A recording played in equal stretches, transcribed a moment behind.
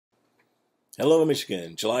Hello,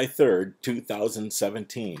 Michigan, July 3rd,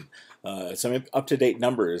 2017. Some up-to-date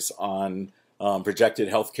numbers on projected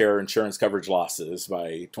healthcare insurance coverage losses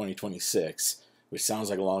by 2026, which sounds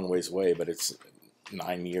like a long ways away, but it's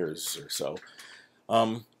 9 years or so.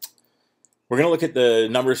 Um, we're going to look at the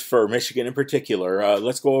numbers for Michigan in particular.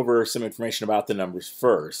 Let's go over some information about the numbers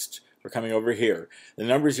first. We're coming over here. The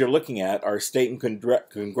numbers you're looking at are state and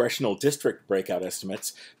congressional district breakout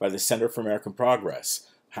estimates by the Center for American Progress.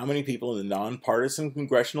 How many people in the Nonpartisan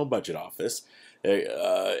Congressional Budget Office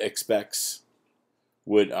expects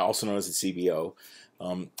would, also known as the CBO,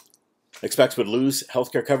 expects would lose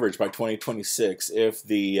healthcare coverage by 2026 if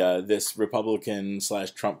this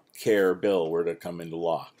Republican/Trump care bill were to come into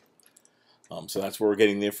law. So that's where we're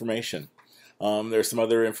getting the information. There's some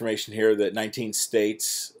other information here that 19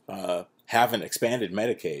 states haven't expanded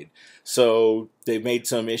Medicaid. So they've made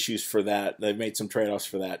some issues for that. They've made some trade-offs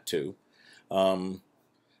for that too.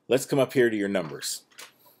 Let's come up here to your numbers.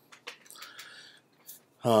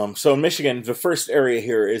 So in Michigan, the first area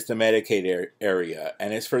here is the Medicaid area,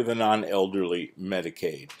 and it's for the non-elderly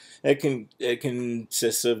Medicaid. It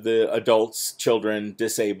consists of the adults, children,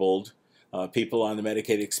 disabled, people on the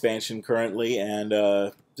Medicaid expansion currently, and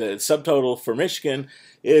the subtotal for Michigan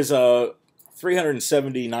is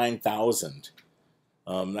 379,000.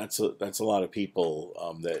 That's a lot of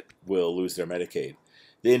people that will lose their Medicaid.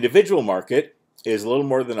 The individual market is a little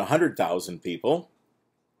more than 100,000 people.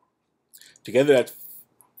 Together, that's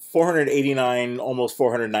 489, almost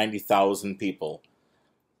 490,000 people,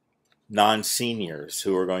 non-seniors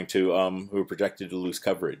who are going to who are projected to lose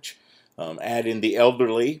coverage. Add in the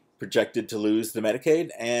elderly projected to lose the Medicaid,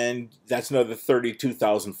 and that's another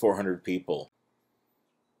 32,400 people.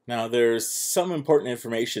 Now, there's some important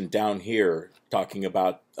information down here talking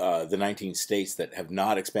about the 19 states that have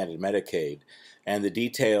not expanded Medicaid, and the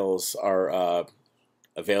details are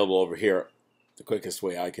available over here. The quickest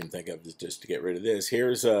way I can think of is just to get rid of this.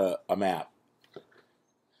 Here's a map.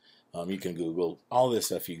 You can Google all this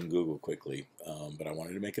stuff. You can Google quickly, but I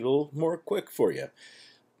wanted to make it a little more quick for you.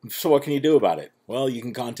 So what can you do about it? Well, you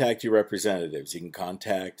can contact your representatives. You can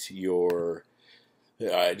contact your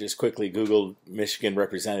I just quickly Googled Michigan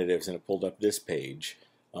representatives, and it pulled up this page.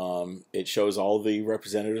 It shows all the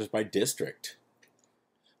representatives by district.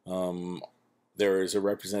 There is a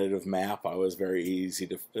representative map. It was very easy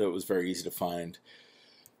to find.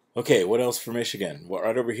 Okay, what else for Michigan? Well,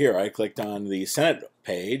 right over here, I clicked on the Senate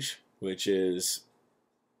page, which is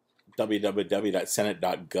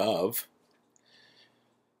www.senate.gov.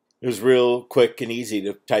 It was real quick and easy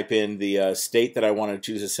to type in the state that I want to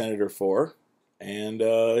choose a senator for, and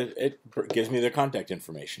it gives me their contact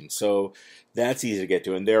information. So that's easy to get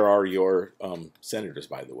to, and there are your senators,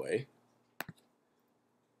 by the way.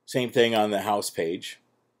 Same thing on the House page.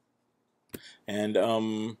 And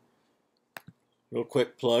real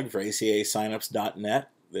quick plug for acasignups.net.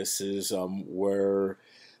 This is where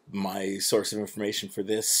my source of information for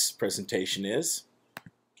this presentation is.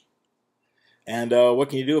 And what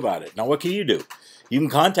can you do about it? Now, what can you do? You can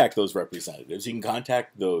contact those representatives. You can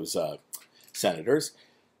contact those senators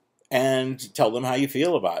and tell them how you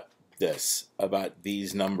feel about this, about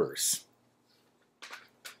these numbers.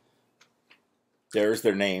 There's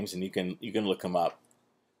their names, and you can look them up.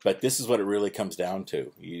 But this is what it really comes down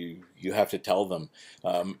to. You have to tell them.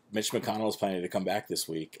 Mitch McConnell is planning to come back this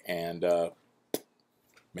week and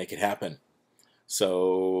make it happen.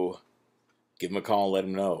 So give him a call and let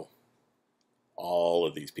him know. All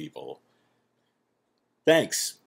of these people. Thanks.